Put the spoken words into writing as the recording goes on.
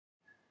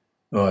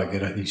Oh, I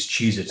got these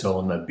Cheez-Its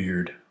all in my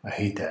beard. I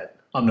hate that.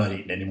 I'm not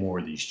eating any more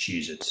of these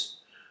Cheez-Its.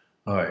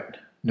 All right.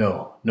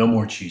 No, no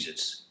more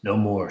Cheez-Its. No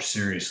more,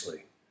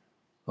 seriously.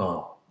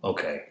 Oh,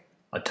 okay.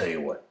 I'll tell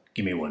you what.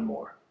 Give me one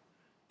more.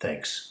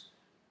 Thanks.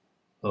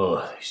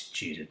 Oh, these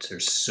Cheez-Its are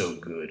so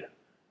good.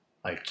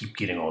 I keep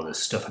getting all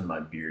this stuff in my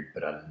beard,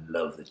 but I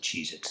love the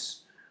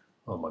Cheez-Its.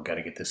 I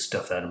gotta get this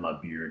stuff out of my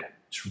beard.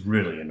 It's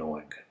really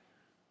annoying.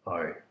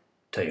 All right.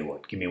 Tell you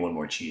what. Give me one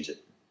more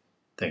Cheez-It.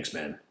 Thanks,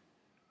 man.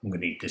 I'm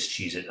gonna eat this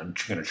Cheez-It. I'm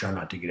gonna try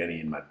not to get any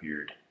in my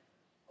beard.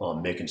 Oh,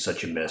 I'm making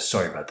such a mess.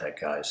 Sorry about that,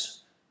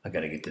 guys. I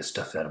gotta get this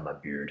stuff out of my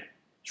beard.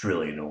 It's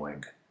really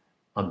annoying.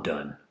 I'm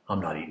done.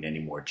 I'm not eating any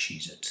more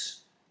Cheez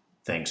Its.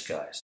 Thanks, guys.